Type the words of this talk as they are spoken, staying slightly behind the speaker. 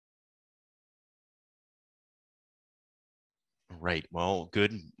right. Well,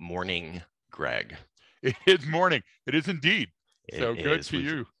 good morning, Greg. It is morning. It is indeed. So It good is. to We've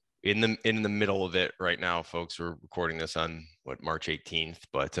you. in the middle of it right now, folks. We're recording this on March 18th,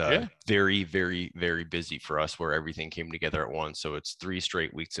 but Yeah. very, very, very busy for us where everything came together at once. So it's 3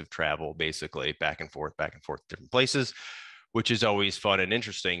 straight weeks of travel, basically back and forth, different places, which is always fun and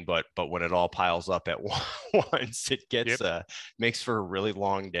interesting. But when it all piles up at once, it gets Yep. makes for really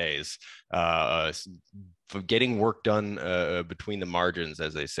long days. Uh, for getting work done between the margins,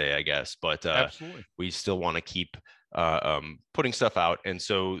 as they say, I guess. But Absolutely. we still want to keep putting stuff out, and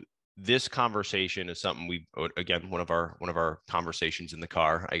so this conversation is something we again one of our conversations in the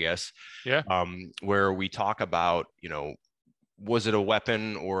car, I guess, Yeah. where we talk about, was it a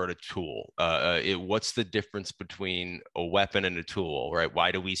weapon or a tool? What's the difference between a weapon and a tool, right?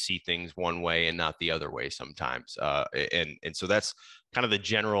 Why do we see things one way and not the other way sometimes? And so that's kind of the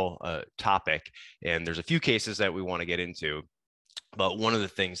general topic. And there's a few cases that we want to get into, but one of the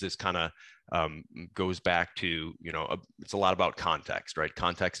things this kind of goes back to, it's a lot about context, right?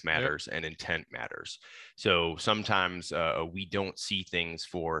 Context Yep. matters and intent matters. So sometimes we don't see things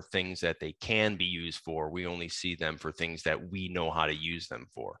for things that they can be used for. We only see them for things that we know how to use them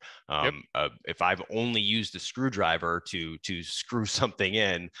for. Yep. If I've only used a screwdriver to screw something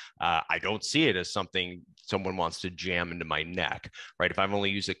in, I don't see it as something someone wants to jam into my neck, right? If I've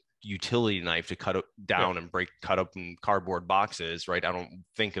only used a utility knife to cut it Yeah. down and cut open cardboard boxes, right? I don't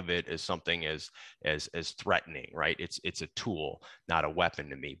think of it as something as threatening, right? It's a tool, not a weapon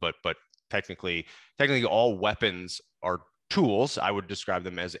to me. But technically all weapons are tools. I would describe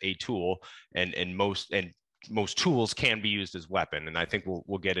them as a tool, and most tools can be used as weapon, and I think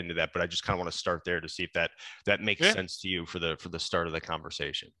we'll get into that. But I just kind of want to start there to see if that makes Yeah. sense to you for the start of the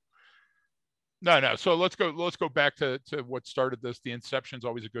conversation. No, no. So let's go back to what started this. The inception is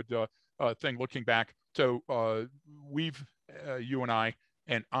always a good thing looking back. So we've you and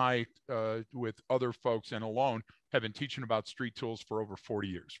I with other folks and alone have been teaching about street tools for over 40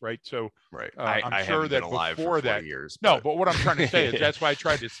 years, right? So Right. I'm I sure haven't been that alive for before 40 that, years, no, but but what I'm trying to say is that's why I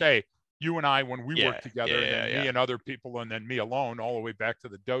tried to say you and I, when we yeah, worked together, and yeah, then me yeah. and other people, and then me alone, all the way back to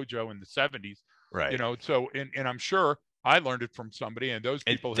the dojo in the 70s, Right. so, and I'm sure I learned it from somebody, and those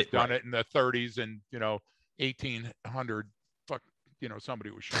people had done Right. it in the 30s and, 1800. Fuck, somebody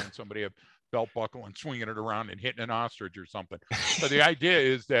was showing somebody a belt buckle and swinging it around and hitting an ostrich or something. So the idea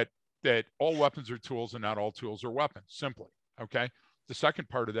is that all weapons are tools and not all tools are weapons, simply. Okay. The second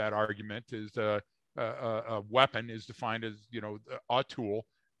part of that argument is a weapon is defined as, a tool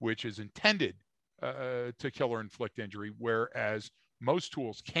which is intended to kill or inflict injury, whereas most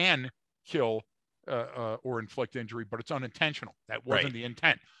tools can kill or inflict injury, but it's unintentional. That wasn't Right. the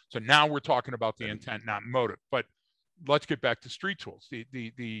intent. So now we're talking about the intent, not motive. But let's get back to street tools.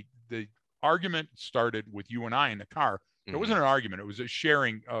 The argument started with you and I in the car. It wasn't an argument. It was a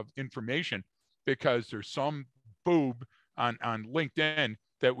sharing of information, because there's some boob on LinkedIn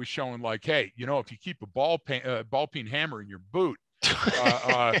that was showing like, hey, if you keep a ball peen hammer in your boot,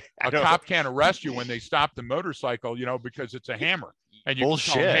 a cop can't arrest you when they stop the motorcycle, because it's a hammer. And you can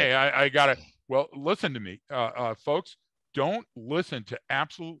tell them, Bullshit. hey, I got to, well, listen to me, folks. Don't listen to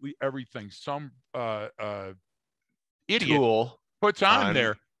absolutely everything some idiot Tool puts on on.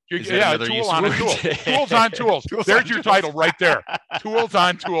 there. Is that Yeah, a another tool use of on a word? tool. Tools on tools. Tools There's on your tools. title right there. Tools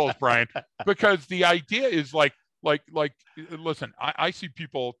on tools, Brian. Because the idea is like, listen, I see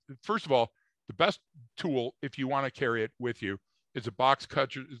people, first of all, the best tool, if you want to carry it with you, is a box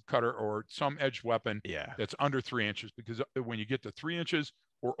cutter or some edged weapon Yeah. that's under 3 inches. Because when you get to 3 inches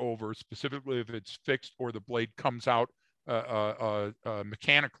or over, specifically if it's fixed or the blade comes out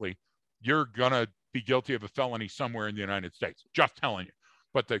mechanically, you're going to be guilty of a felony somewhere in the United States. Just telling you.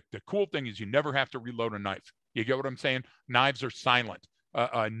 But the cool thing is you never have to reload a knife. You get what I'm saying? Knives are silent.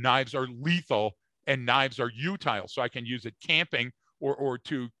 Knives are lethal, and knives are utile. So I can use it camping or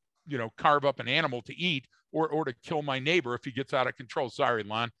to, carve up an animal to eat, or to kill my neighbor if he gets out of control. Sorry,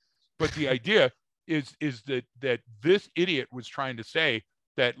 Lon. But the idea is that this idiot was trying to say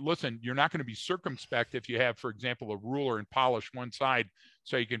that, listen, you're not going to be circumspect if you have, for example, a ruler and polish one side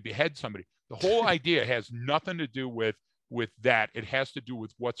so you can behead somebody. The whole idea has nothing to do with that. It has to do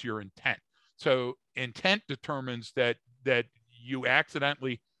with what's your intent. So intent determines that you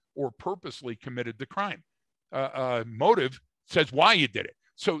accidentally or purposely committed the crime. Motive says why you did it.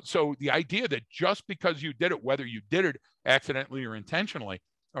 So the idea that just because you did it, whether you did it accidentally or intentionally,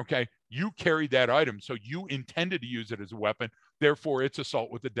 okay, you carried that item, so you intended to use it as a weapon. Therefore, it's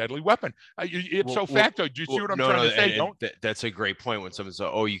assault with a deadly weapon. It's so facto. Do you see what I'm trying to say? And that's a great point when someone says,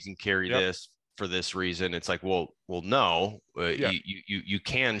 "Oh, you can carry Yep. this for this reason. It's like, well, no, Yeah. you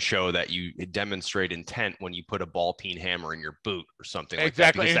can show that you demonstrate intent when you put a ball peen hammer in your boot or something like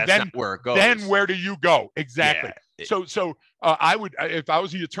that, Exactly. because And that's not where it then goes. where do you go? Exactly. Yeah. So I would, if I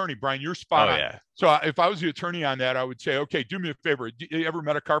was the attorney, Brian, you're spot Oh on. yeah. So if I was the attorney on that, I would say, okay, do me a favor. You ever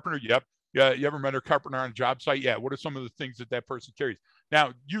met a carpenter? Yep. Yeah. You ever met a carpenter on a job site? Yeah. What are some of the things that that person carries?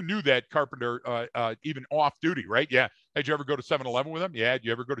 Now, you knew that carpenter even off duty, right? Yeah. Did you ever go to 7-Eleven with them? Yeah. Did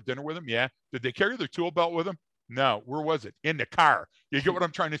you ever go to dinner with them? Yeah. Did they carry their tool belt with them? No. Where was it? In the car. You get what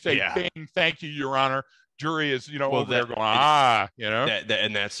I'm trying to say? Yeah. Bing, thank you, Your Honor. Jury is, Well, over there going, you know.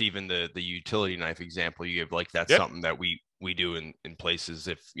 And that's even the utility knife example you give. Like, that's Yep. something that we do in places.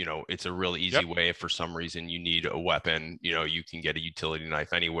 If it's a real easy Yep. way, if for some reason you need a weapon, you can get a utility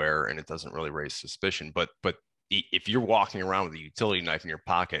knife anywhere and it doesn't really raise suspicion. But if you're walking around with a utility knife in your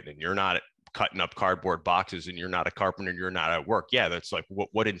pocket and you're not cutting up cardboard boxes and you're not a carpenter, you're not at work, yeah, that's like,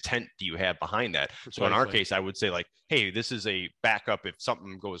 what intent do you have behind that? Precisely. So in our case, I would say, like, hey, this is a backup. If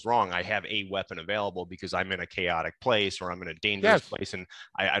something goes wrong, I have a weapon available because I'm in a chaotic place or I'm in a dangerous place and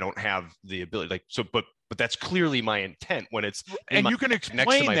I don't have the ability, like, so, but that's clearly my intent when it's and you can explain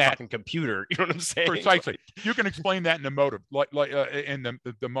next to my that fucking computer. You know what I'm saying? Precisely. You can explain that in the motive, like in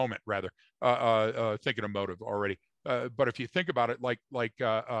the moment, rather. Thinking of motive already. But if you think about it, like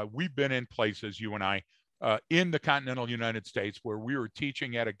we've been in places, you and I, in the continental United States, where we were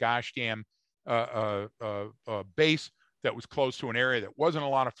teaching at a gosh damn base that was close to an area that wasn't a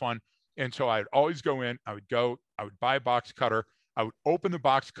lot of fun. And so I'd always go in, I would buy a box cutter, I would open the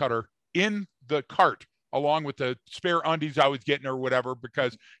box cutter in the cart along with the spare undies I was getting or whatever,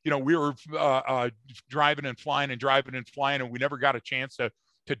 because, we were driving and flying and we never got a chance to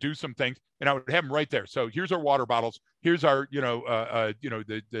do some things. And I would have them right there. So here's our water bottles. Here's our,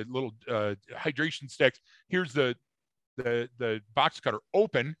 the little hydration sticks. Here's the box cutter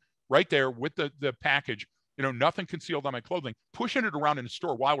open right there with the package. Nothing concealed on my clothing, pushing it around in the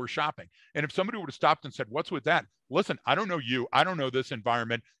store while we're shopping. And if somebody would have stopped and said, what's with that? Listen, I don't know you. I don't know this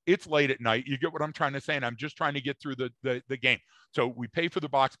environment. It's late at night. You get what I'm trying to say? And I'm just trying to get through the game. So we pay for the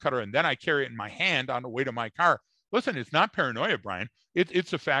box cutter and then I carry it in my hand on the way to my car. Listen, it's not paranoia, Brian.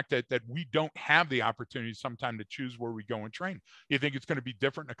 It's the fact that we don't have the opportunity sometime to choose where we go and train. You think it's going to be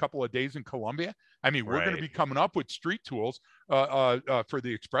different in a couple of days in Colombia? I mean, we're going to be coming up with street tools for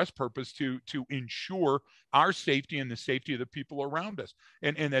the express purpose to ensure our safety and the safety of the people around us.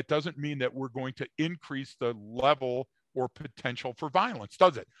 And that doesn't mean that we're going to increase the level or potential for violence,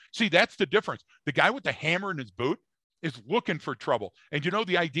 does it? See, that's the difference. The guy with the hammer in his boot is looking for trouble. And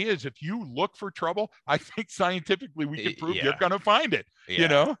the idea is, if you look for trouble, I think scientifically we can prove you're going to find it,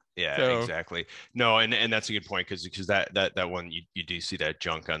 Yeah, So, exactly. No, and that's a good point, because that one, you do see that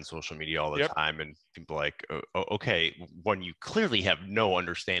junk on social media all the time, and people like, okay, one, you clearly have no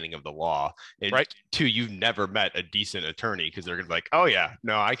understanding of the law, and right. two, you've never met a decent attorney, because they're gonna be like, oh yeah,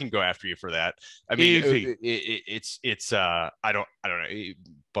 no, I can go after you for that. I mean, it's I don't know,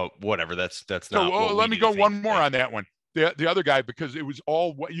 but whatever. That's not. So let me go one more on that one. The other guy, because it was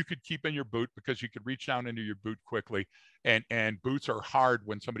all what you could keep in your boot, because you could reach down into your boot quickly, and boots are hard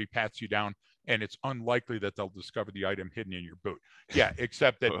when somebody pats you down, and it's unlikely that they'll discover the item hidden in your boot. Yeah,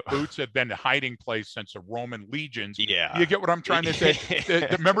 except that boots have been a hiding place since the Roman legions. Yeah, you get what I'm trying to say?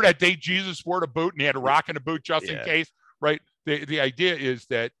 Remember that day Jesus wore a boot and he had a rock in the boot just in case, right? The idea is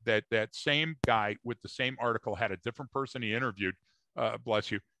that same guy with the same article had a different person he interviewed. Bless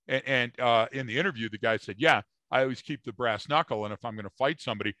you. And in the interview, the guy said, yeah, I always keep the brass knuckle. And if I'm going to fight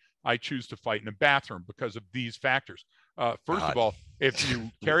somebody, I choose to fight in a bathroom because of these factors. First of all, if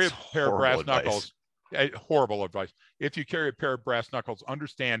you carry a pair of brass knuckles, horrible advice. If you carry a pair of brass knuckles,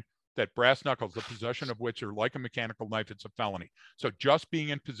 understand that brass knuckles, the possession of which are like a mechanical knife, it's a felony. So just being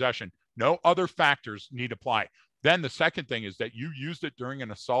in possession, no other factors need apply. Then the second thing is that you used it during an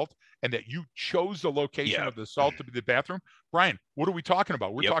assault and that you chose the location of the assault to be the bathroom. Brian, what are we talking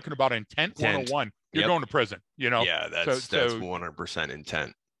about? We're talking about intent 101. You're going to prison, Yeah, that's 100%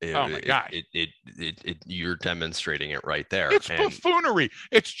 intent. Oh my gosh. You're demonstrating it right there. It's buffoonery.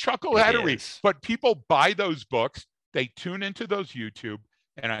 It's chuckleheadery. But people buy those books. They tune into those YouTube.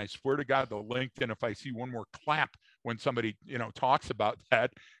 And I swear to God, the LinkedIn, if I see one more clap when somebody, talks about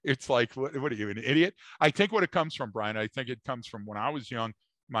that, it's like, what are you, an idiot? I think what it comes from, Brian, I think it comes from when I was young,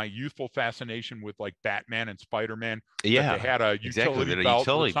 my youthful fascination with like Batman and Spider-Man. Yeah. They had a utility belt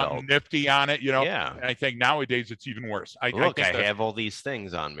with something nifty on it, Yeah. And I think nowadays it's even worse. I have all these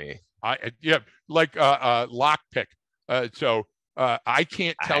things on me. Like lockpick. So I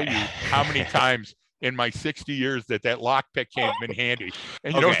can't tell you how many times in my 60 years that lockpick came in handy?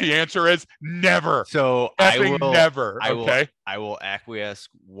 And you know what the answer is? Never. So never. I will acquiesce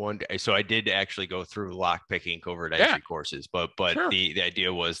one day. So I did actually go through lock picking covert entry courses, but Sure. the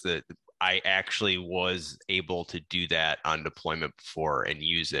idea was that I actually was able to do that on deployment before and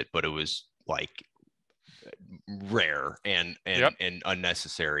use it, but it was like rare and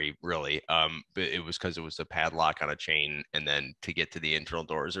unnecessary, really. But it was because it was a padlock on a chain, and then to get to the internal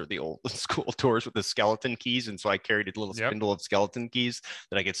doors or the old school doors with the skeleton keys, and so I carried a little spindle of skeleton keys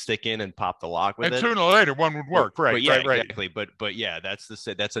that I could stick in and pop the lock with and it. Sooner or later, one would work, right? But yeah, right. Exactly. But yeah,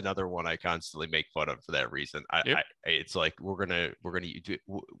 that's another one I constantly make fun of for that reason. It's like we're gonna do.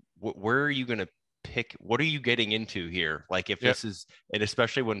 Where are you gonna pick? What are you getting into here? Like if this is, and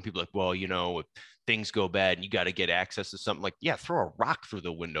especially when people are like, well, you know, if things go bad and you got to get access to something, like, yeah, throw a rock through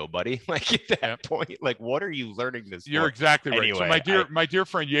the window, buddy. Like at that point, like, what are you learning this You're for? exactly right. Anyway, So my dear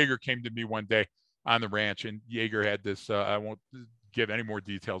friend Jaeger came to me one day on the ranch, and Jaeger had this, I won't give any more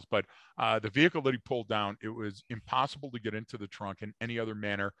details, but the vehicle that he pulled down, it was impossible to get into the trunk in any other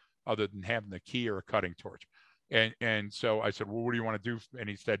manner other than having the key or a cutting torch. And so I said, well, what do you want to do? And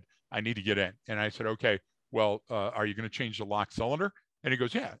he said, I need to get in. And I said, okay, well, are you going to change the lock cylinder? And he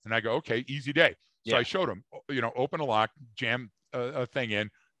goes, yeah. And I go, okay, easy day. So I showed him, you know, open a lock, jam a thing in,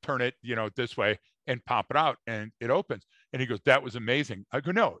 turn it, you know, this way and pop it out, and it opens. And he goes, that was amazing. I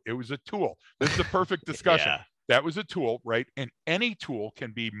go, no, it was a tool. This is a perfect discussion. That was a tool, right? And any tool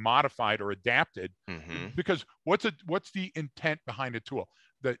can be modified or adapted because what's the intent behind a tool?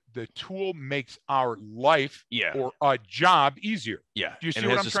 The tool makes our life or a job easier. Yeah. Do you see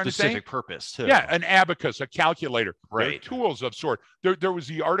what I'm trying to say? Specific purpose too. Yeah, an abacus, a calculator, right? They're tools of sort. There was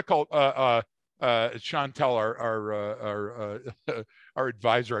the article. Chantel, our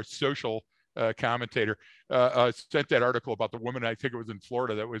advisor, our social commentator, sent that article about the woman, I think it was in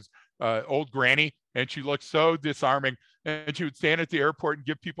Florida, that was old granny, and she looked so disarming, and she would stand at the airport and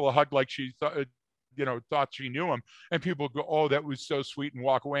give people a hug like she thought she knew him, and people would go, oh, that was so sweet, and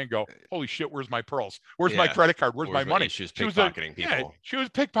walk away and go, holy shit, where's my pearls? Where's my credit card? Where's my money? She was pickpocketing people. Yeah, she was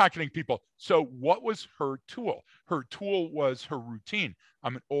pickpocketing people. So what was her tool? Her tool was her routine.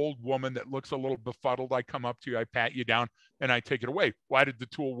 I'm an old woman that looks a little befuddled. I come up to you, I pat you down, and I take it away. Why did the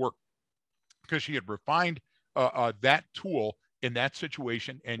tool work? Because she had refined that tool in that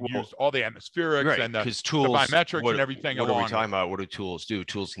situation and used all the atmospherics and the biometrics and everything along. What are we talking about? What do tools do?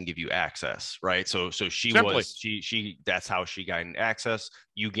 Tools can give you access, right? So she that's how she gained access.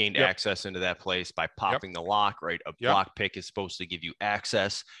 You gained access into that place by popping the lock, right? A lock pick is supposed to give you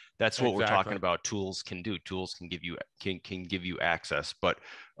access. That's what we're talking about. Tools can do. Tools can give you access, but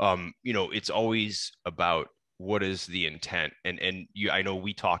it's always about what is the intent. And I know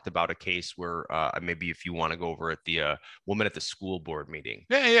we talked about a case where maybe if you want to go over at the woman at the school board meeting.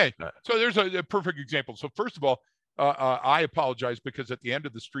 So there's a perfect example. So first of all, I apologize because at the end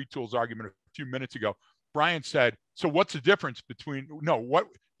of the street tools argument a few minutes ago, Brian said, so what's the difference between what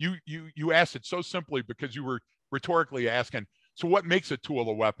you asked it so simply because you were rhetorically asking, so what makes a tool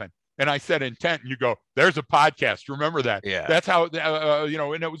a weapon? And I said intent, and you go, there's a podcast. Remember that? Yeah. That's how,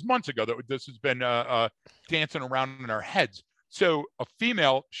 and it was months ago that this has been dancing around in our heads. So a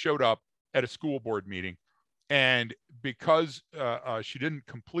female showed up at a school board meeting, and because she didn't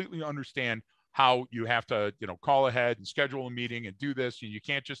completely understand how you have to, call ahead and schedule a meeting and do this, and you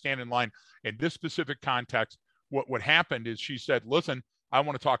can't just stand in line in this specific context. What happened is she said, listen, I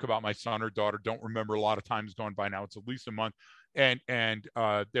want to talk about my son or daughter. Don't remember, a lot of times gone by now. It's at least a month. And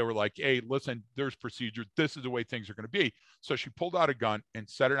they were like, hey, listen, there's procedures. This is the way things are going to be. So she pulled out a gun and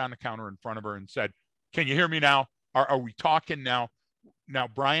set it on the counter in front of her and said, can you hear me now? Are we talking now? Now,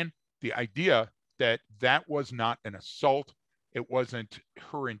 Brian, the idea that was not an assault. It wasn't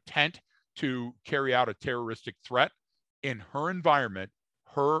her intent to carry out a terroristic threat. In her environment,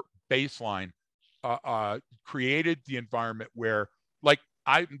 her baseline created the environment where, like,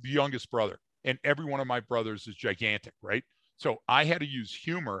 I'm the youngest brother, and every one of my brothers is gigantic, right? So I had to use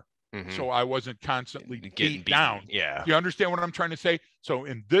humor so I wasn't constantly beat down. Yeah. Do you understand what I'm trying to say? So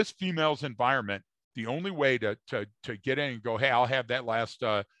in this female's environment, the only way to get in and go, hey, I'll have that last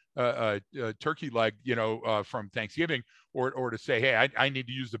turkey leg, from Thanksgiving, or to say, hey, I need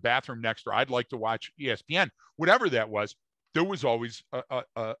to use the bathroom next, or I'd like to watch ESPN, whatever that was, there was always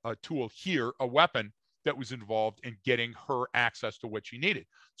a tool here, a weapon that was involved in getting her access to what she needed.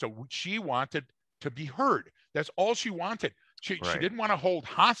 So she wanted to be heard. That's all she wanted. She didn't want to hold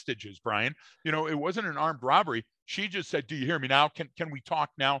hostages, Brian. It wasn't an armed robbery. She just said, do you hear me now? Can we talk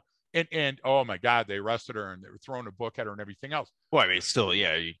now? And oh my God, they arrested her and they were throwing a book at her and everything else. Well, I mean, still,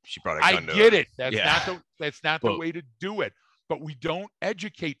 she brought a gun to her. I get it. That's not the way to do it. but we don't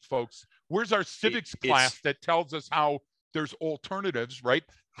educate folks. Where's our civics It's class that tells us how there's alternatives, right?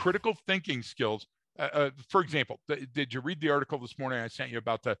 Critical thinking skills. For example, did you read the article this morning I sent you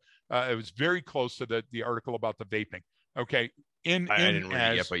about the? It was very close to the article about the vaping. Okay, I didn't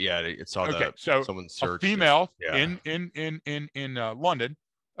read it yet, but yeah, it's all okay, the so someone a searched. female Yeah. in London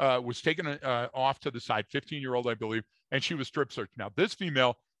was taken off to the side, 15-year-old, I believe, and she was strip searched. Now, this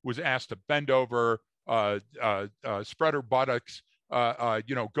female was asked to bend over, spread her buttocks,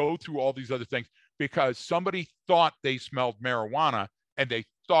 go through all these other things because somebody thought they smelled marijuana and they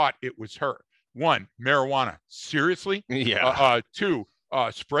thought it was her. One, marijuana. Seriously? Yeah. Two,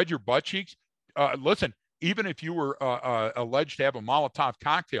 spread your butt cheeks. Listen, even if you were alleged to have a Molotov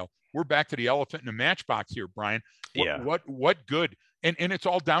cocktail, we're back to the elephant in the matchbox here, Brian. Yeah. What good? And it's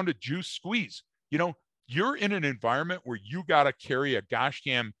all down to juice squeeze. You're in an environment where you got to carry a gosh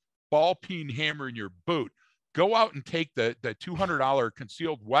damn ball peen hammer in your boot. Go out and take the $200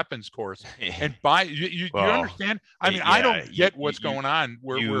 concealed weapons course and buy. You Well, understand? I mean, yeah, I don't get what's going on.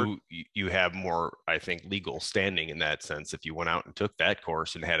 You have more, I think, legal standing in that sense if you went out and took that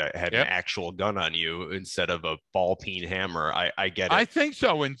course and had an Yep. actual gun on you instead of a ball peen hammer. I get it. I think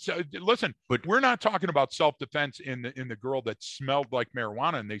so. And so, listen, But we're not talking about self-defense in the girl that smelled like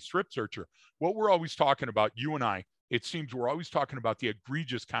marijuana and they strip search her. What we're always talking about, you and I, it seems we're always talking about the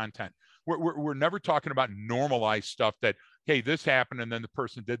egregious content. We're never talking about normalized stuff that, hey, this happened and then the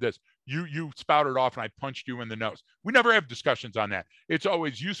person did this. You spouted off and I punched you in the nose. We never have discussions on that. It's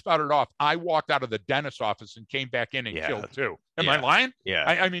always you spouted off. I walked out of the dentist's office and came back in and killed too. Am I lying? Yeah.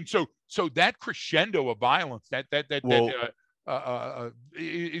 I mean, so that crescendo of violence,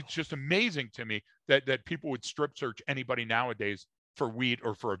 it's just amazing to me that people would strip search anybody nowadays for weed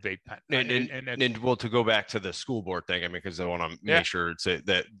or for a vape pen. And well, to go back to the school board thing, I mean, because I want to make sure it's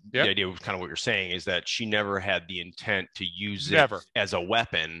that the idea of kind of what you're saying is that she never had the intent to use it as a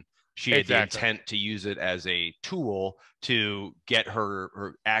weapon. She had the intent to use it as a tool to get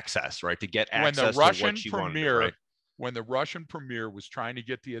her access, right? To get access to what she wanted. Right? When the Russian premier was trying to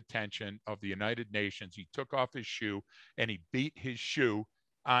get the attention of the United Nations, he took off his shoe and he beat his shoe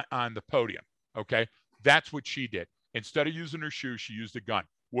on the podium. Okay, that's what she did. Instead of using her shoe, she used a gun.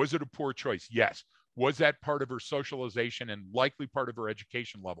 Was it a poor choice? Yes. Was that part of her socialization and likely part of her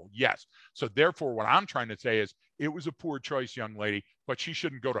education level? Yes. So therefore, what I'm trying to say is it was a poor choice, young lady, but she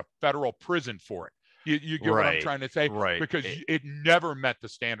shouldn't go to federal prison for it. You get what I'm trying to say? Right. Because it never met the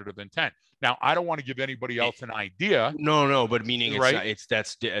standard of intent. Now, I don't want to give anybody else an idea. No, but meaning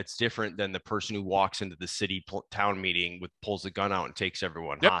it's different than the person who walks into the city town meeting pulls a gun out and takes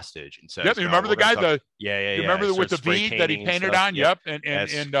everyone hostage and says, you remember the guy? You remember with the V that he painted on? Yep.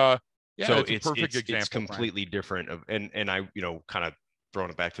 So it's a perfect example. It's completely different. And I, kind of throwing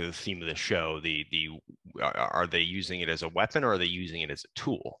it back to the theme of the show, are they using it as a weapon or are they using it as a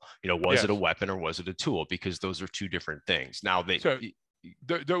tool? Was it a weapon or was it a tool? Because those are two different things. Now there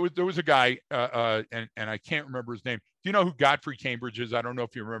was a guy, and I can't remember his name. Do you know who Godfrey Cambridge is? I don't know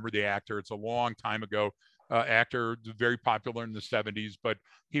if you remember the actor. It's a long time ago. Actor, very popular in the 70s, but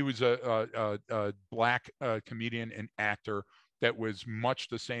he was a black comedian and actor that was much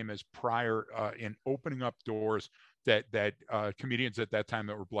the same as Pryor in opening up doors that comedians at that time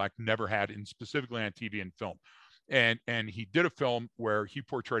that were black never had, and specifically on TV and film. And he did a film where he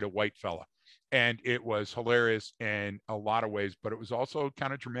portrayed a white fella. And it was hilarious in a lot of ways, but it was also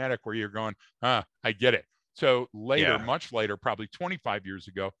kind of dramatic where you're going, I get it. So later, much later, probably 25 years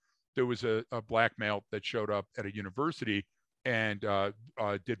ago, there was a black male that showed up at a university and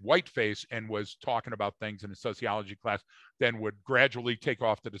did whiteface and was talking about things in a sociology class, then would gradually take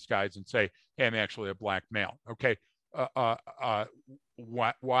off the disguise and say, hey, I'm actually a black male. Okay.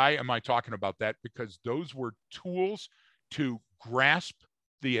 Why am I talking about that? Because those were tools to grasp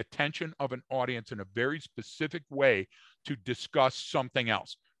the attention of an audience in a very specific way to discuss something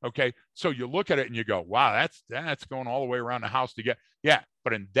else. Okay. So you look at it and you go, wow, that's going all the way around the house to get,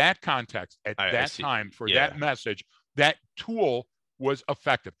 but in that context, at that time, for that message, that tool was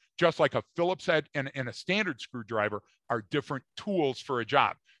effective. Just like a Phillips head and a standard screwdriver are different tools for a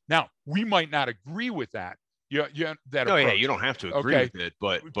job. Now, we might not agree with that. You don't have to agree with it,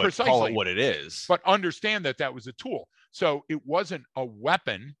 but call it what it is. But understand that was a tool. So it wasn't a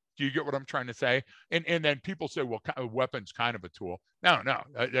weapon. Do you get what I'm trying to say? And then people say, well, a weapon's kind of a tool. No.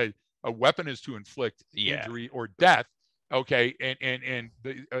 A weapon is to inflict injury or death. Okay. And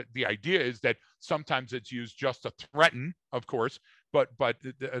the idea is that sometimes it's used just to threaten, of course, but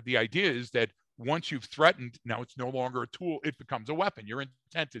the idea is that once you've threatened, now it's no longer a tool. It becomes a weapon. Your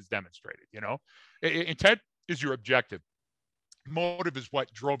intent is demonstrated, Intent is your objective. Motive is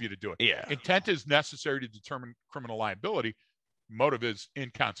what drove you to do it. Yeah. Intent is necessary to determine criminal liability. motive is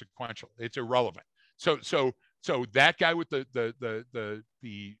inconsequential. It's irrelevant. So that guy with the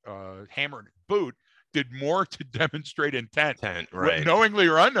hammer and boot did more to demonstrate intent, Right. knowingly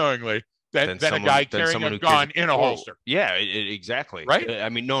or unknowingly, than a guy carrying a gun in a holster. Yeah, exactly. Right. I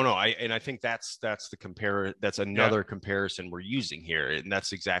mean, no, I think that's another comparison we're using here, and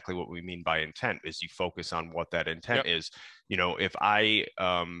that's exactly what we mean by intent. Is you focus on what that intent is. You know, if I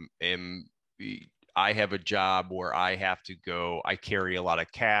I have a job where I have to go, I carry a lot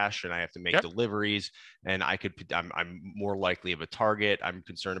of cash and I have to make deliveries, and I'm more likely of a target. I'm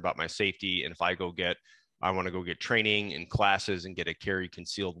concerned about my safety. And if I want to go get training and classes and get a carry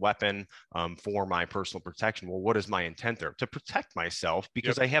concealed weapon for my personal protection. Well, what is my intent there? To protect myself,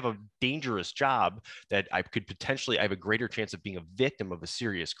 because I have a dangerous job that I have a greater chance of being a victim of a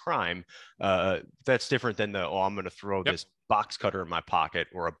serious crime. That's different than I'm going to throw this box cutter in my pocket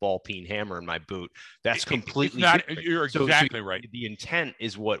or a ball peen hammer in my boot. That's completely different. You're exactly right. The intent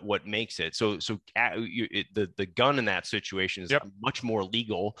is what makes it. The gun in that situation is much more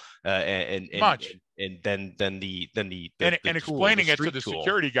legal and explaining it to the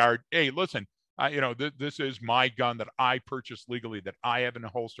security guard. Hey, listen, this is my gun that I purchased legally, that I have in a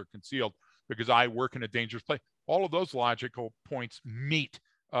holster concealed because I work in a dangerous place. All of those logical points meet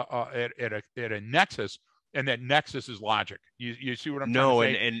at a nexus. And that nexus is logic. You see what I'm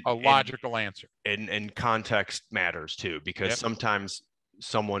trying to say? And a logical answer. And context matters too, because sometimes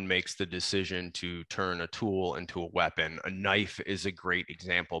someone makes the decision to turn a tool into a weapon. A knife is a great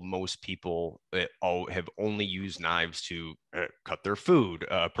example. Most people have only used knives to cut their food,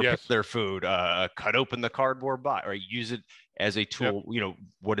 prepare their food, cut open the cardboard box, or use it as a tool,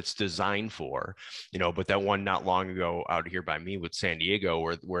 what it's designed for, but that one not long ago out here by me with San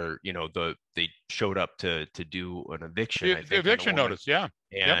Diego where they showed up to do an eviction. Eviction notice. Yeah.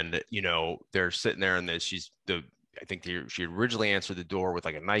 And, they're sitting there and I think she originally answered the door with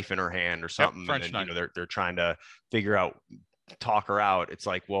like a knife in her hand or something. French and then, they're trying to figure out, talk her out. It's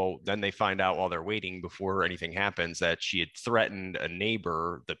like, well, then they find out while they're waiting before anything happens that she had threatened a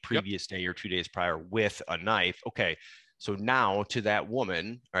neighbor the previous day or 2 days prior with a knife. Okay. So now to that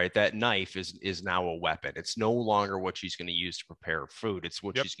woman, all right, that knife is now a weapon. It's no longer what she's going to use to prepare food. It's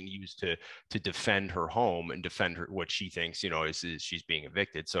what she's going to use to defend her home and defend her, what she thinks, is she's being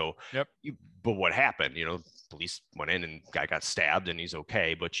evicted. So, but what happened? Police went in and guy got stabbed and he's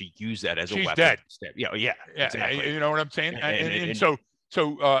okay, but she used that as a weapon. She's dead. Yeah, exactly. You know what I'm saying? And so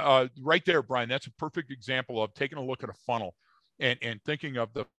right there, Brian, that's a perfect example of taking a look at a funnel and thinking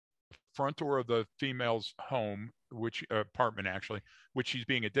of the front door of the female's home, which apartment actually, which she's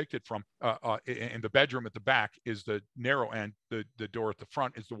being evicted from, and the bedroom at the back is the narrow end. The door at the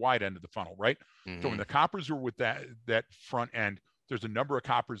front is the wide end of the funnel, right? So when the coppers are with that front end, there's a number of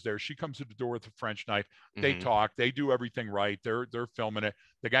coppers there. She comes to the door with a French knife. They talk. They do everything right. They're filming it.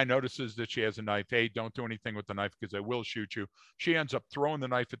 The guy notices that she has a knife. Hey, don't do anything with the knife because I will shoot you. She ends up throwing the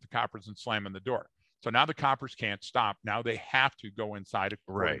knife at the coppers and slamming the door. So now the coppers can't stop. Now they have to go inside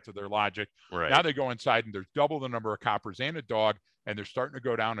according to their logic. Now they go inside and there's double the number of coppers and a dog, and they're starting to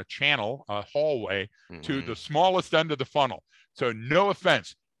go down a channel, a hallway to the smallest end of the funnel. So no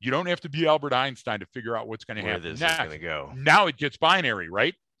offense, you don't have to be Albert Einstein to figure out what's going to happen. This is going to go. Now it gets binary,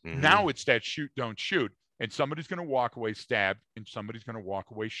 right? Now it's that shoot, don't shoot. And somebody's going to walk away stabbed and somebody's going to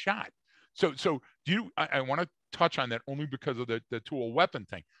walk away shot. So I want to touch on that only because of the tool weapon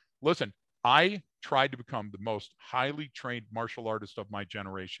thing. Listen, I tried to become the most highly trained martial artist of my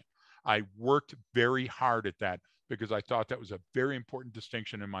generation. I worked very hard at that because I thought that was a very important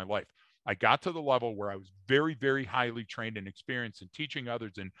distinction in my life. I got to the level where I was very, very highly trained and experienced in teaching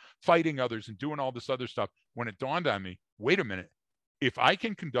others and fighting others and doing all this other stuff. When it dawned on me, wait a minute, if I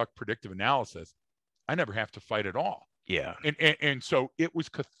can conduct predictive analysis, I never have to fight at all. Yeah. And so it was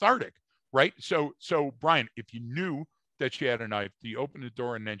cathartic, right? So Brian, if you knew that she had a knife, you opened the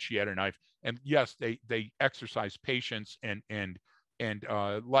door and then she had a knife. And yes, they exercise patience and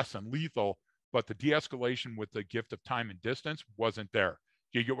less than lethal, but the de-escalation with the gift of time and distance wasn't there.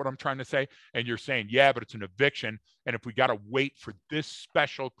 Do you get what I'm trying to say? And you're saying, yeah, but it's an eviction. And if we got to wait for this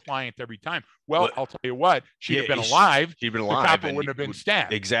special client every time, well, I'll tell you what, she'd have been alive. She'd been alive. The copper wouldn't have been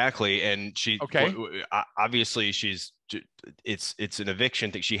stabbed. Exactly. And obviously it's an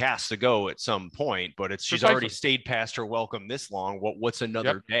eviction thing. She has to go at some point, but she's already stayed past her welcome this long. What's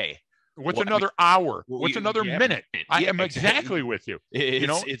another day? What's another hour? What's another minute? I am exactly with you.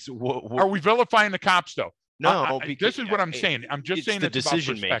 Are we vilifying the cops though? No, this is what I'm saying. I'm just saying the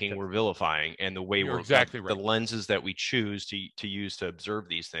decision making we're vilifying, and the way the lenses that we choose to use to observe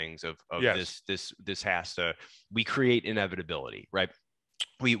these things. We create inevitability, right?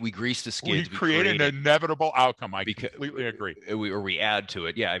 we grease the We skids, we create an create it inevitable outcome. I because completely agree. we add to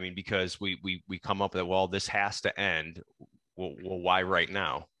it. Yeah, I mean, because we come up with, well, this has to end. Well, why right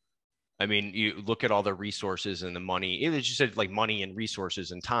now? I mean, you look at all the resources and the money. It just said like money and resources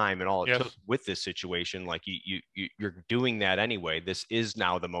and time and all it took Yes. with this situation. Like you're doing that anyway. This is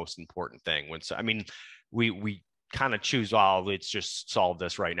now the most important thing. When so, I mean, we kind of choose, oh, let's just solve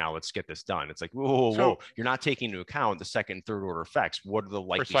this right now. Let's get this done. It's like, whoa, whoa, whoa. So You're not taking into account the second and third order effects. What are the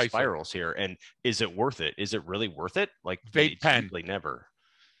likely precisely. spirals here? And is it worth it? Is it really worth it? Like Vape it's pen. usually never.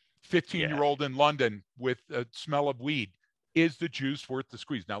 15-year Yeah. old in London with a smell of weed. Is the juice worth the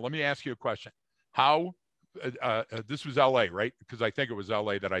squeeze? Now, let me ask you a question. How, this was LA, right? Because I think it was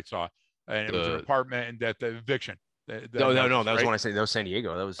LA that I saw, and it was an The apartment and that the eviction, the no, no, no. notice, That was right? when I said that was San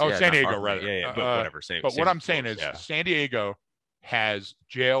Diego. That was Oh, yeah, San not far Diego, from me. rather. Yeah, yeah. But whatever. Same, But what same I'm saying close. is Yeah. San Diego has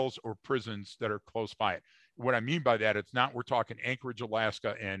jails or prisons that are close by it. What I mean by that, it's not, we're talking Anchorage,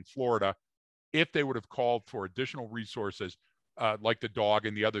 Alaska, and Florida. If they would have called for additional resources, like the dog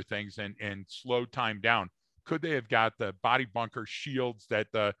and the other things, and slow time down, could they have got the body bunker shields that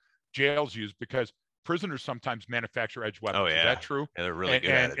the jails use? Because prisoners sometimes manufacture edge Oh weapons. Is yeah. that true? Yeah, they're really And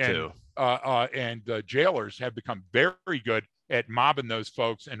good at and it and too. jailers have become very good at mobbing those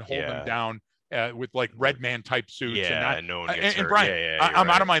folks and holding them Yeah. down with like red man type suits, and Yeah, not. and no one gets And hurt. Brian, Yeah, yeah, you're I'm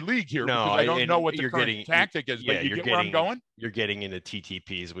out of right. my league here No, because I don't know and what the current tactic is, but yeah, you get where I'm going. you're getting into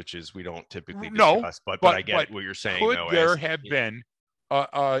TTPs, which is we don't typically No, discuss, but but I get what you're saying could though. there As have been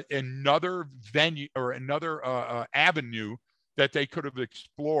another venue or another avenue that they could have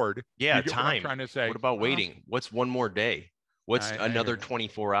explored? yeah, You get what I'm time. trying to What say? about Well, waiting? What's one more day? What's I another hear you.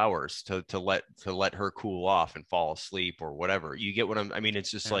 24 hours to let her cool off and fall asleep or whatever? You get what I mean,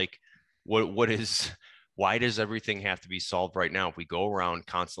 it's just Yeah, like what is why does everything have to be solved right now? If we go around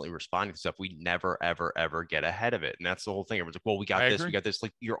constantly responding to stuff, we never ever ever get ahead of it. And that's the whole thing. Everyone's like, well, we I got this, we agree. got this.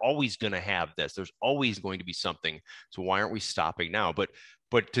 Like you're always going to have this. There's always going to be something. So why aren't we stopping now? But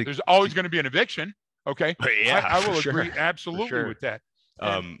There's always going to be an eviction. Okay, yeah, I for will sure. agree For absolutely sure. with that. And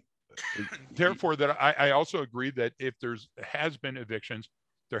Um therefore, that I also agree that if there's has been evictions,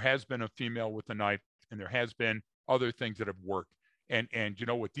 there has been a female with a knife, and there has been other things that have worked. And you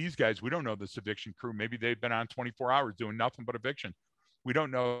know, with these guys, we don't know this eviction crew. Maybe they've been on 24 hours doing nothing but eviction. We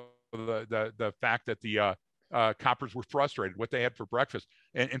don't know the fact that the coppers were frustrated, what they had for breakfast.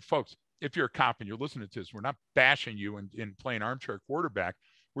 And folks, if you're a cop and you're listening to this, we're not bashing you and playing armchair quarterback.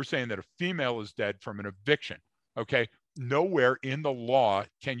 We're saying that a female is dead from an eviction. Okay. Nowhere in the law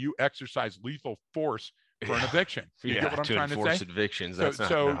can you exercise lethal force for an yeah. eviction. You get Yeah, what I'm to trying to enforce say? evictions, So, that's not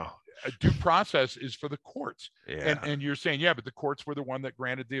so no. a due process is for the courts. And Yeah. and you're saying, yeah, but the courts were the one that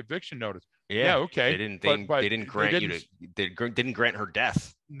granted the eviction notice. Yeah, Yeah. okay, but They didn't they grant you didn't. to didn't grant her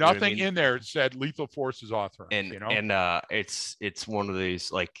death. You know what I Nothing mean? in there said lethal force is authorized. You know. And it's one of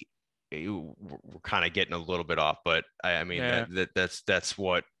these like we're kind of getting a little bit off, but I mean Yeah. that's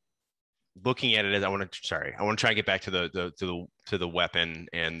what looking at it as I want to try and get back to to the weapon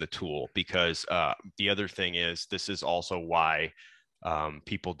and the tool because the other thing is this is also why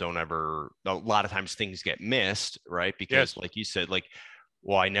people don't ever a lot of times things get missed, right? Because Yes. like you said, like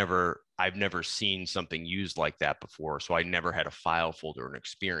well I've never seen something used like that before, so I never had a file folder or an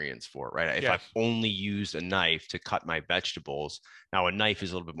experience for it, right? If Yes. I've only used a knife to cut my vegetables, now a knife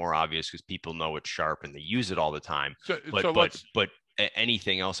is a little bit more obvious because people know it's sharp and they use it all the time, So let's. but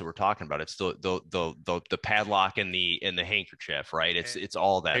anything else that we're talking about, it's the padlock and the handkerchief, right? It's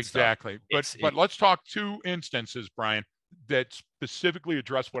all that stuff. Exactly. It's But it let's talk two instances, Brian, that specifically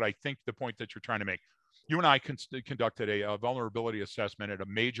address what I think the point that you're trying to make. You and I conducted a vulnerability assessment at a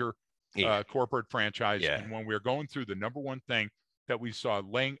major yeah corporate franchise, yeah and when we were going through, the number one thing that we saw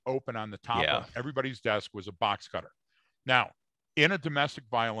laying open on the top yeah of everybody's desk was a box cutter. Now, in a domestic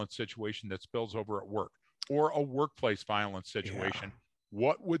violence situation that spills over at work or a workplace violence yeah situation,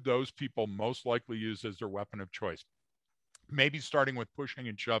 what would those people most likely use as their weapon of choice? Maybe starting with pushing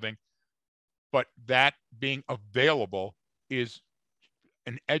and shoving, but that being available is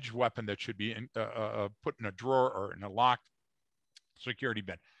an edge weapon that should be put in a drawer or in a locked security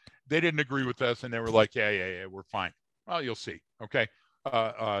bin. They didn't agree with us, and they were like, yeah, we're fine. Well, you'll see. Okay.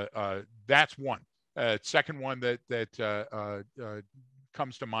 That's one. Second one that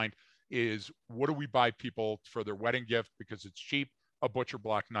comes to mind is, what do we buy people for their wedding gift because it's cheap? A butcher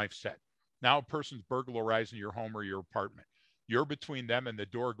block knife set. Now a person's burglarizing your home or your apartment. You're between them and the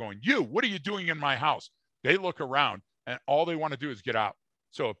door going, what are you doing in my house? They look around and all they want to do is get out.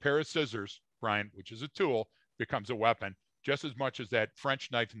 So a pair of scissors, Brian, which is a tool, becomes a weapon just as much as that French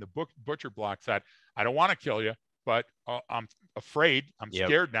knife in the butcher block set. I don't want to kill you, but I'm afraid. I'm yep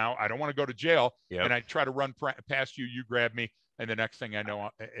scared now. I don't want to go to jail. yep And I try to run past you. You grab me, and the next thing I know,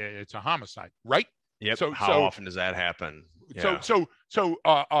 it's a homicide, right? Yep. So, How often does that happen? So,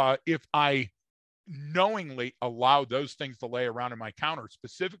 Yeah. if I knowingly allow those things to lay around in my counter,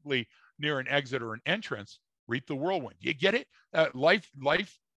 specifically near an exit or an entrance, reap the whirlwind. You get it?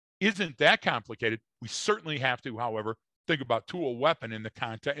 Life isn't that complicated. We certainly have to, however, think about tool, weapon in the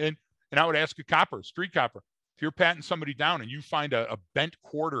context. And I would ask a street copper, if you're patting somebody down and you find a bent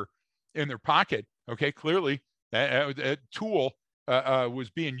quarter in their pocket, okay, clearly that tool was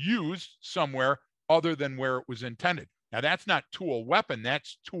being used somewhere other than where it was intended. Now, that's not tool weapon.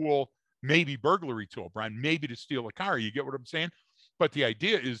 That's tool, maybe burglary tool, Brian, maybe to steal a car. You get what I'm saying? But the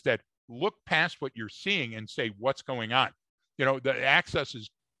idea is that look past what you're seeing and say, what's going on? You know, the access is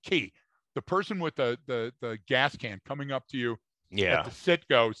key. The person with the gas can coming up to you at the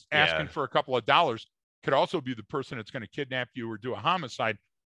sit-goes asking for a couple of dollars could also be the person that's going to kidnap you or do a homicide,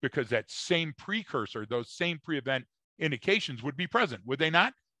 because that same precursor, those same pre-event indications would be present, would they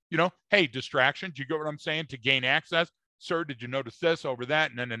not? You know, hey, distraction. Do you get what I'm saying? To gain access. Sir, did you notice this over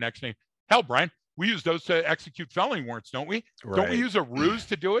that? And then the next thing, hell, Brian, we use those to execute felony warrants, don't we? Right. Don't we use a ruse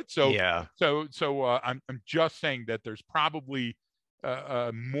to do it? So, yeah. I'm just saying that there's probably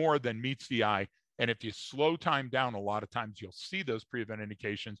more than meets the eye. And if you slow time down, a lot of times you'll see those pre-event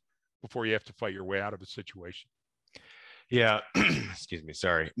indications before you have to fight your way out of a situation. Yeah. Excuse me.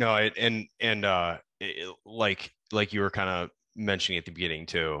 Sorry. No, like you were kind of mentioning at the beginning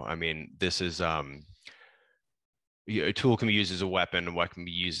too. I mean, this is a tool can be used as a weapon, and what can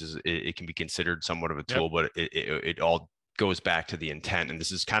be used as it can be considered somewhat of a tool, but it all goes back to the intent. And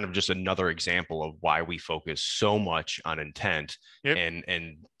this is kind of just another example of why we focus so much on intent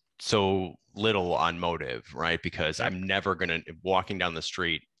and so little on motive, right? Because I'm never gonna, walking down the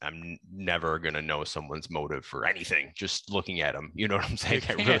street, I'm never gonna know someone's motive for anything just looking at them. You know what I'm saying?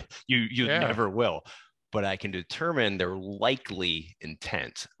 You never will. But I can determine their likely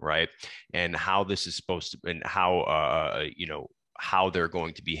intent, right? And how this is supposed to, and how how they're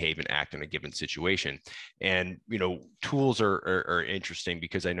going to behave and act in a given situation. And tools are interesting,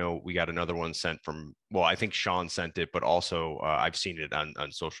 because I know we got another one sent from, well, I think Sean sent it, but also I've seen it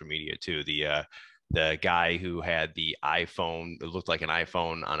on social media too. The guy who had the iPhone, it looked like an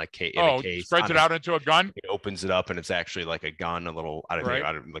iPhone on a case. Spreads it out into a gun. It opens it up and it's actually like a gun, a little,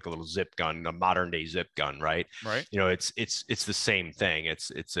 like a little zip gun, a modern day zip gun, right? Right. It's the same thing.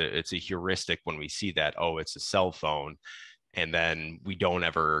 It's a heuristic when we see that, oh, it's a cell phone. And then we don't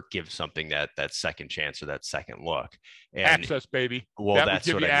ever give something that second chance or that second look. And access, baby. Well, that's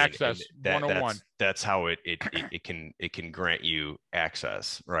what I mean. Access. That's how it can grant you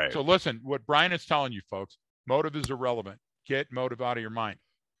access, right? So listen, what Brian is telling you, folks, motive is irrelevant. Get motive out of your mind.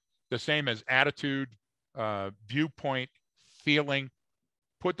 The same as attitude, viewpoint, feeling.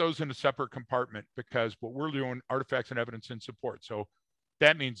 Put those in a separate compartment, because what we're doing, artifacts and evidence in support. So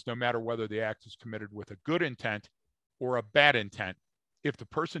that means no matter whether the act is committed with a good intent or a bad intent, if the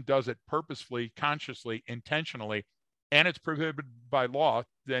person does it purposefully, consciously, intentionally, and it's prohibited by law,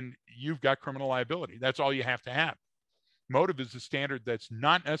 then you've got criminal liability. That's all you have to have. Motive is the standard that's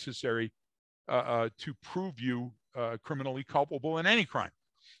not necessary to prove you criminally culpable in any crime.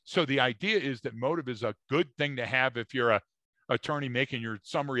 So the idea is that motive is a good thing to have if you're a attorney making your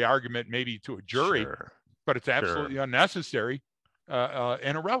summary argument maybe to a jury, but it's absolutely unnecessary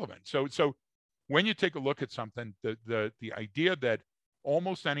and irrelevant. So when you take a look at something, the idea that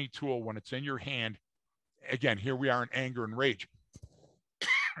almost any tool, when it's in your hand, again, here we are in anger and rage.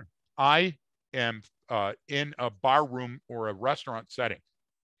 I am in a bar room or a restaurant setting.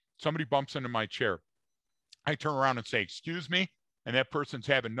 Somebody bumps into my chair. I turn around and say, excuse me, and that person's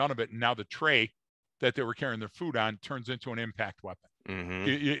having none of it. And now the tray that they were carrying their food on turns into an impact weapon. Mm-hmm.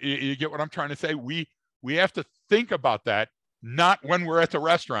 You get what I'm trying to say? We have to think about that, not when we're at the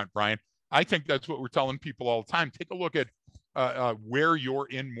restaurant, Brian. I think that's what we're telling people all the time. Take a look at where you're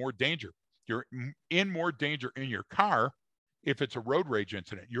in more danger. You're in more danger in your car if it's a road rage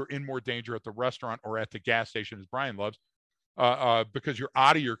incident. You're in more danger at the restaurant or at the gas station, as Brian loves, because you're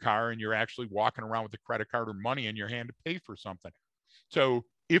out of your car and you're actually walking around with a credit card or money in your hand to pay for something. So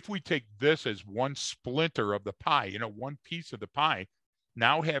if we take this as one splinter of the pie, one piece of the pie,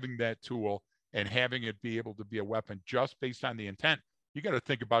 now having that tool and having it be able to be a weapon just based on the intent, you got to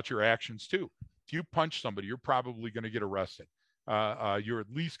think about your actions too. If you punch somebody, you're probably going to get arrested. You're at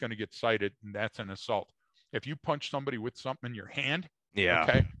least going to get cited, and that's an assault. If you punch somebody with something in your hand,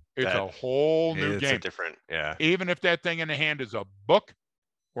 okay, it's a whole new game. It's different, Even if that thing in the hand is a book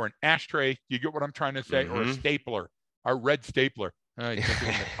or an ashtray, you get what I'm trying to say, or a stapler, a red stapler. You can't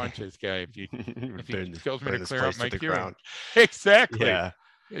even punch this guy if he tells me to clear out my queue. Exactly. Yeah.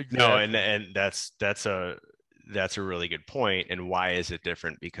 Exactly. No, and that's that's a really good point. And why is it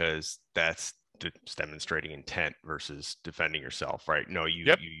different? Because that's demonstrating intent versus defending yourself, right? No,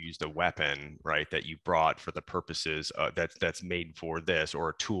 Yep. you used a weapon, right, that you brought for the purposes that's made for this, or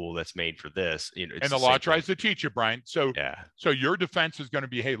a tool that's made for this. You know, it's And the the law same thing. tries to teach you, Brian. So Yeah. so your defense is going to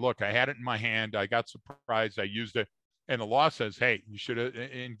be, hey, look, I had it in my hand, I got surprised, I used it. And the law says, hey, you should have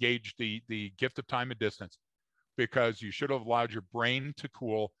engaged the gift of time and distance, because you should have allowed your brain to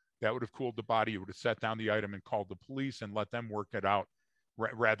cool. That would have cooled the body. You would have set down the item and called the police and let them work it out,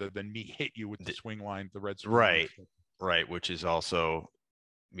 rather than me hit you with the swing line, the red swing line. Right. Right. Which is also,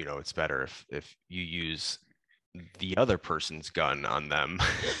 you know, it's better if you use the other person's gun on them.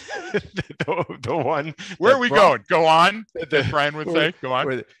 The one. Where are we going? Go on. As Brian would say, go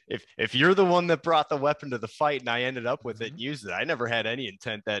on. If you're the one that brought the weapon to the fight and I ended up with it and used it, I never had any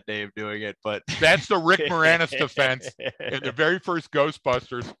intent that day of doing it. But that's the Rick Moranis defense in the very first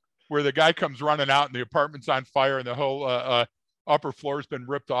Ghostbusters, where the guy comes running out and the apartment's on fire and the whole upper floor's been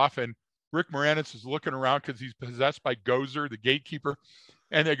ripped off, and Rick Moranis is looking around because he's possessed by Gozer, the gatekeeper.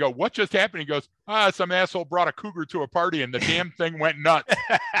 And they go, what just happened? He goes, some asshole brought a cougar to a party and the damn thing went nuts.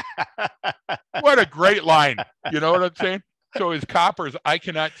 What a great line. You know what I'm saying? So as coppers, I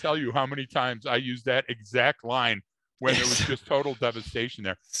cannot tell you how many times I used that exact line when there was just total devastation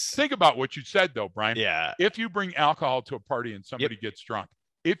there. Think about what you said, though, Brian. Yeah. If you bring alcohol to a party and somebody gets drunk,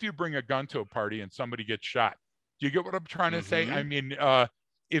 if you bring a gun to a party and somebody gets shot, do you get what I'm trying to say? I mean,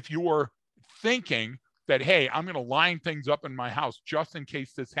 if you're thinking that, hey, I'm going to line things up in my house just in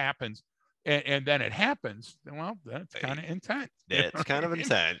case this happens, and then it happens, well, that's kind of intent. That's kind of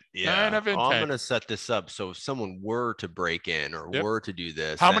intent. Yeah. Kind of intent. I'm going to set this up so if someone were to break in or were to do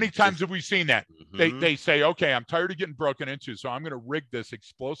this. How many times have we seen that? They say, okay, I'm tired of getting broken into, so I'm going to rig this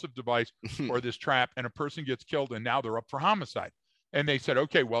explosive device or this trap, and a person gets killed, and now they're up for homicide. And they said,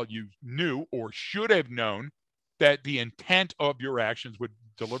 okay, well, you knew or should have known that the intent of your actions would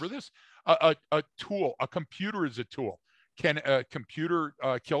deliver this. A tool, a computer is a tool. Can a computer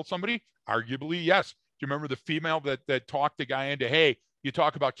kill somebody? Arguably, yes. Do you remember the female that talked the guy into, hey, you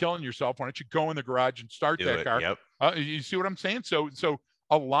talk about killing yourself, why don't you go in the garage and start that car? Yep. You see what I'm saying? So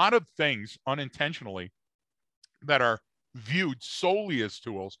a lot of things unintentionally that are viewed solely as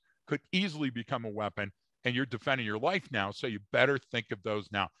tools could easily become a weapon, and you're defending your life now. So you better think of those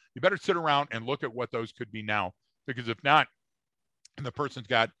now. You better sit around and look at what those could be now, because if not, and the person's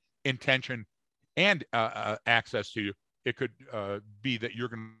got intention and access to you, it could be that you're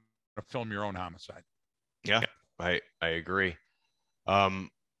going to film your own homicide. Yeah, I agree.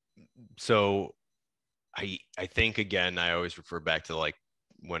 So I think, again, I always refer back to like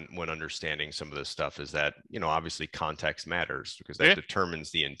when understanding some of this stuff is that, you know, obviously context matters because that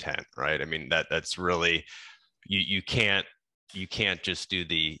determines the intent, right? I mean, that's really, you can't just do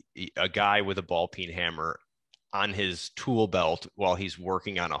a guy with a ball peen hammer on his tool belt while he's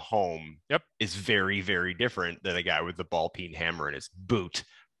working on a home is very, very different than a guy with the ball peen hammer in his boot.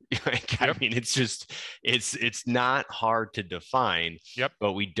 I mean, it's just, it's not hard to define,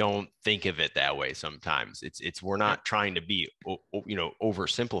 but we don't think of it that way sometimes. We're not trying to be, you know,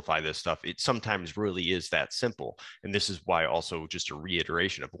 oversimplify this stuff. It sometimes really is that simple. And this is why also just a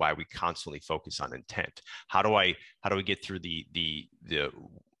reiteration of why we constantly focus on intent. How do we get through the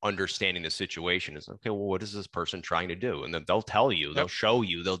understanding the situation is, okay, well, what is this person trying to do? And then they'll tell you, they'll show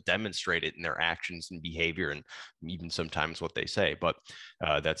you, they'll demonstrate it in their actions and behavior, and even sometimes what they say. But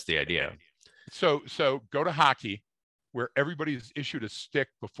that's the idea. So go to hockey, where everybody's issued a stick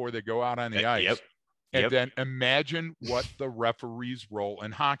before they go out on the ice. And then imagine what the referee's role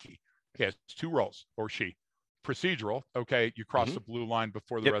in hockey. He has two roles, or she. Procedural, okay, you cross the blue line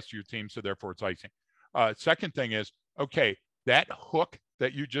before the rest of your team, so therefore it's icing. Second thing is, okay, that hook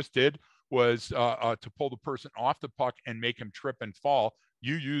that you just did was to pull the person off the puck and make him trip and fall.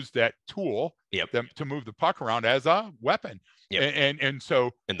 You use that tool to move the puck around as a weapon. And so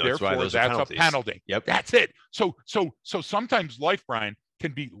therefore that's a penalty. That's it. So sometimes life, Brian,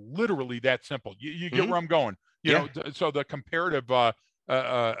 can be literally that simple. You get where I'm going. You know, so the comparative, gosh,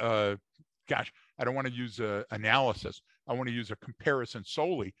 I don't want to use analysis. I want to use a comparison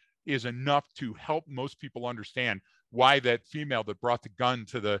solely, is enough to help most people understand why that female that brought the gun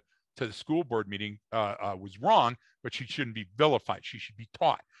to the school board meeting was wrong, but she shouldn't be vilified. She should be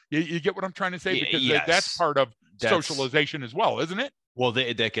taught. You get what I'm trying to say? Because that's part of socialization as well, isn't it? Well,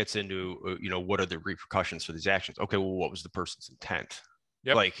 that gets into, you know, what are the repercussions for these actions? Okay, well, what was the person's intent?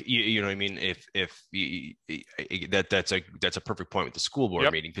 Yep. Like you know what I mean? That's a perfect point with the school board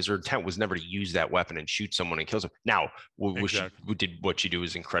Yep. meeting, because her intent was never to use that weapon and shoot someone and kill someone. Now, Exactly. what she do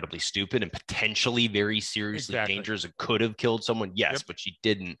was incredibly stupid and potentially very seriously Exactly. dangerous and could have killed someone. Yes, Yep. but she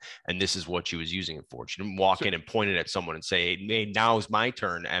didn't, and this is what she was using it for. She didn't walk So, in and point it at someone and say, "Hey, now's my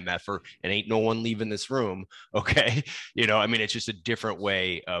turn, MFer, and ain't no one leaving this room." Okay, you know, I mean, it's just a different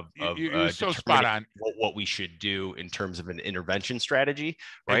way of you're so spot determining on. what we should do in terms of an intervention strategy,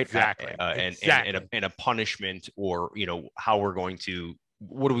 right? Exactly. Exactly. And a punishment, or how we're going to,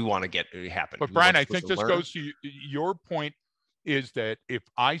 what do we want to get happen? But Do we want Brian, the I schools think to this learn? goes to your point, is that if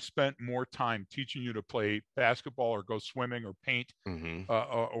I spent more time teaching you to play basketball or go swimming or paint Mm-hmm.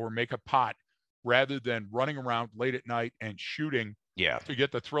 or make a pot, rather than running around late at night and shooting Yeah. to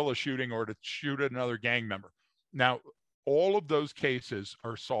get the thrill of shooting or to shoot at another gang member. Now, all of those cases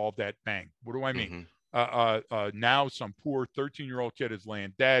are solved at bang. What do I mean? Mm-hmm. Now some poor 13-year-old kid is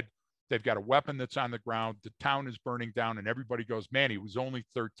laying dead. They've got a weapon that's on the ground. The town is burning down, and everybody goes, man, he was only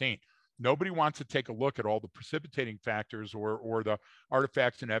 13. Nobody wants to take a look at all the precipitating factors or the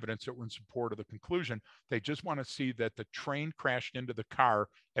artifacts and evidence that were in support of the conclusion. They just want to see that the train crashed into the car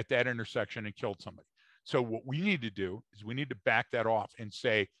at that intersection and killed somebody. So what we need to do is we need to back that off and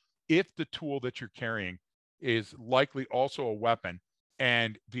say, if the tool that you're carrying is likely also a weapon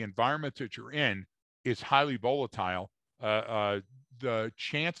and the environment that you're in is highly volatile, the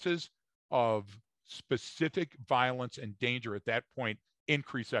chances of specific violence and danger at that point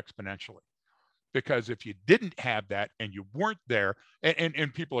increase exponentially. Because if you didn't have that and you weren't there,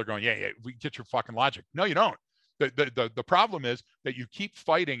 and people are going, yeah, we get your fucking logic. No, you don't. The problem is that you keep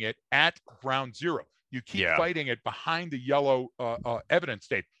fighting it at ground zero. You keep Yeah. fighting it behind the yellow evidence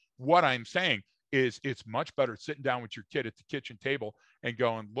tape. What I'm saying is it's much better sitting down with your kid at the kitchen table and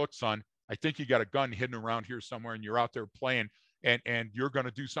going, look, son, I think you got a gun hidden around here somewhere and you're out there playing and you're going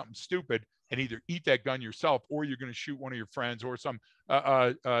to do something stupid and either eat that gun yourself or you're going to shoot one of your friends or some.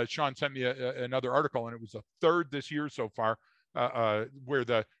 Sean sent me another article, and it was a third this year so far, where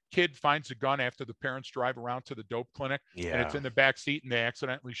the kid finds a gun after the parents drive around to the dope clinic, and it's Yeah. in the back seat, and they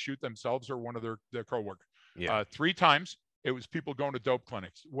accidentally shoot themselves or one of their coworkers. Yeah. 3 times it was people going to dope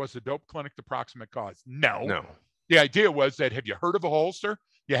clinics. Was the dope clinic the proximate cause? No. No. The idea was that, have you heard of a holster?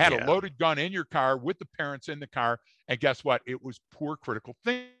 You had a Yeah. loaded gun in your car with the parents in the car, and guess what? It was poor critical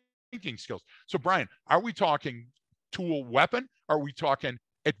thinking skills. So, Brian, are we talking tool weapon? Are we talking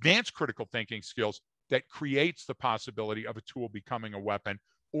advanced critical thinking skills that creates the possibility of a tool becoming a weapon,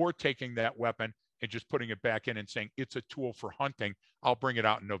 or taking that weapon and just putting it back in and saying it's a tool for hunting? I'll bring it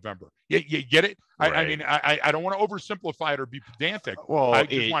out in November. You get it? Right. I mean, I don't want to oversimplify it or be pedantic. Well, I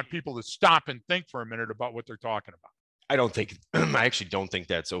just want people to stop and think for a minute about what they're talking about. I actually don't think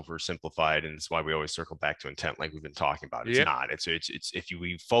that's oversimplified, and it's why we always circle back to intent, like we've been talking about. It's Yep. not. It's if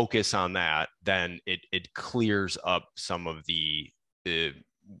we focus on that, then it clears up some of the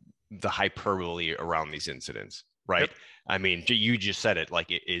hyperbole around these incidents, right? Yep. I mean, you just said it.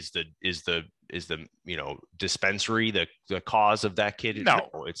 Like, is the dispensary the cause of that kid? No.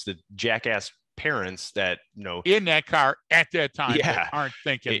 It's the jackass parents that in that car at that time, yeah, that aren't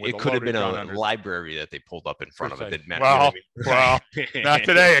thinking. it could have been a library that they pulled up in front of it. That meant, well, well, not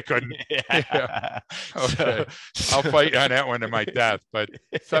today. It couldn't. Yeah. Okay. I'll fight on that one to my death. But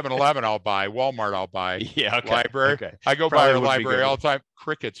 7-Eleven, I'll buy. Walmart, I'll buy. Yeah. Okay. Library. Okay. I go by our library all the time.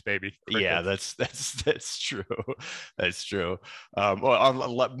 Crickets, baby. Crickets. Yeah, that's true. That's true.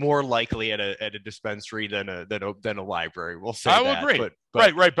 Well, more likely at a dispensary than a library. We'll say I will that. agree.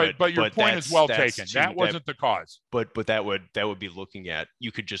 But your point is well taken. That wasn't the cause. But that would be looking at,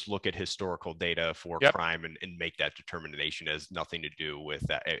 you could just look at historical data for crime and make that determination as nothing to do with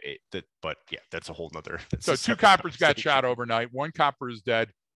that. But yeah, that's a whole nother. So 2 coppers got shot overnight. 1 copper is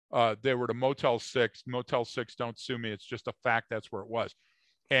dead. They were to Motel 6. Motel 6, don't sue me. It's just a fact. That's where it was.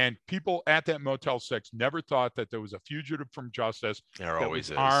 And people at that Motel 6 never thought that there was a fugitive from justice that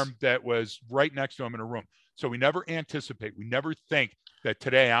was armed, that was right next to him in a room. So we never anticipate. We never think that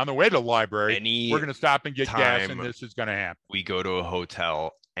today on the way to the library, we're going to stop and get gas and this is going to happen. We go to a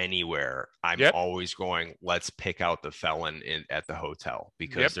hotel anywhere, I'm always going, let's pick out the felon at the hotel,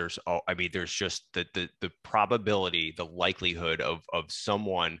 because there's just the probability, the likelihood of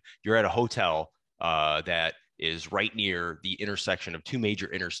someone, you're at a hotel that is right near the intersection of 2 major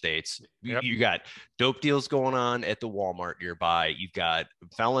interstates. You got dope deals going on at the Walmart nearby. You've got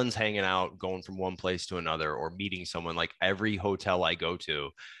felons hanging out, going from one place to another, or meeting someone. Like every hotel I go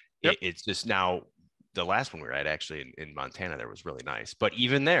to, it's just now the last one we were at actually in Montana there was really nice. But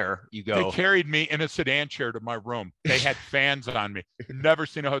even there, you They go. carried me in a sedan chair to my room. They had fans on me. Never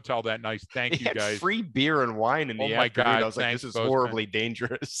seen a hotel that nice. Thank They you, had guys. free beer and wine in Oh the my afternoon. God! I was like, Thanks, this is Bozeman. horribly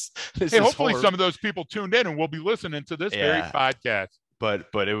dangerous. This Hey, is hopefully horrible. some of those people tuned in and will be listening to this very Yeah. podcast. But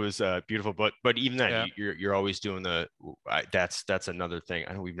it was beautiful. But even then, Yeah. you're always doing that's another thing.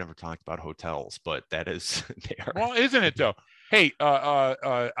 I know we've never talked about hotels, but that is they are. Well, isn't it though? Hey,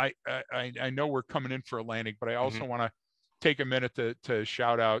 I know we're coming in for a landing, but I also Mhm. want to take a minute to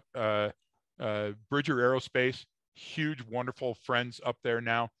shout out Bridger Aerospace. Huge, wonderful friends up there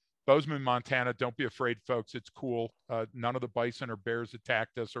now. Bozeman, Montana. Don't be afraid, folks. It's cool. None of the bison or bears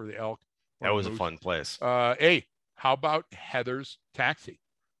attacked us, or the elk, or That the was a moose. fun place. Hey, how about Heather's Taxi?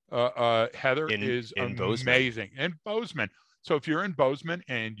 Heather is in Bozeman amazing in Bozeman. So if you're in Bozeman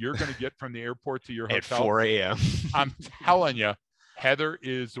and you're going to get from the airport to your at hotel, 4 a.m. I'm telling you, Heather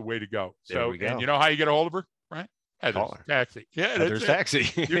is the way to go. There So, we go. and you know how you get a hold of her, right? Heather's Call her. Taxi. Yeah, Heather's that's it.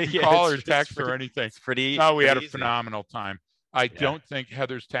 Taxi. You can Yeah, call her, text or anything. It's pretty. No, we had a easy. phenomenal time. I Yeah. don't think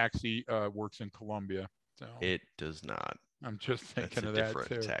Heather's Taxi works in Columbia. So It does not. I'm just thinking That's a of that different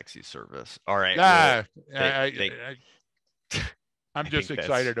too. taxi service. All right. Ah, Well, I'm I just think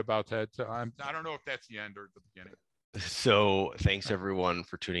excited about that. So I don't know if that's the end or the beginning. So thanks everyone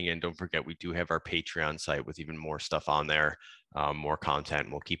for tuning in. Don't forget, we do have our Patreon site with even more stuff on there, more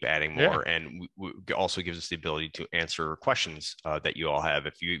content. We'll keep adding more. Yeah. And also gives us the ability to answer questions that you all have.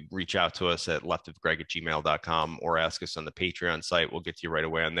 If you reach out to us at leftofgreg@gmail.com or ask us on the Patreon site, we'll get to you right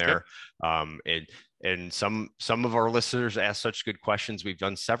away on there. Yep. And some of our listeners ask such good questions. We've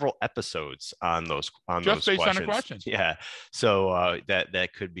done several episodes on those just based questions. on the questions. Yeah. So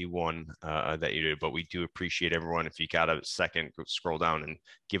that could be one that you do. But we do appreciate everyone. If you got a second, go scroll down and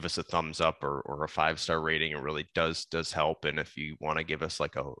give us a thumbs up or a 5-star rating. It really does help. And if you want to give us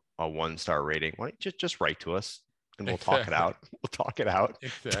like a 1-star rating, why don't you just write to us and we'll talk it out. We'll talk it out.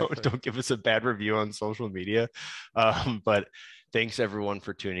 Exactly. Don't give us a bad review on social media. But thanks everyone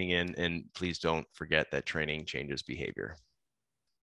for tuning in, and please don't forget that training changes behavior.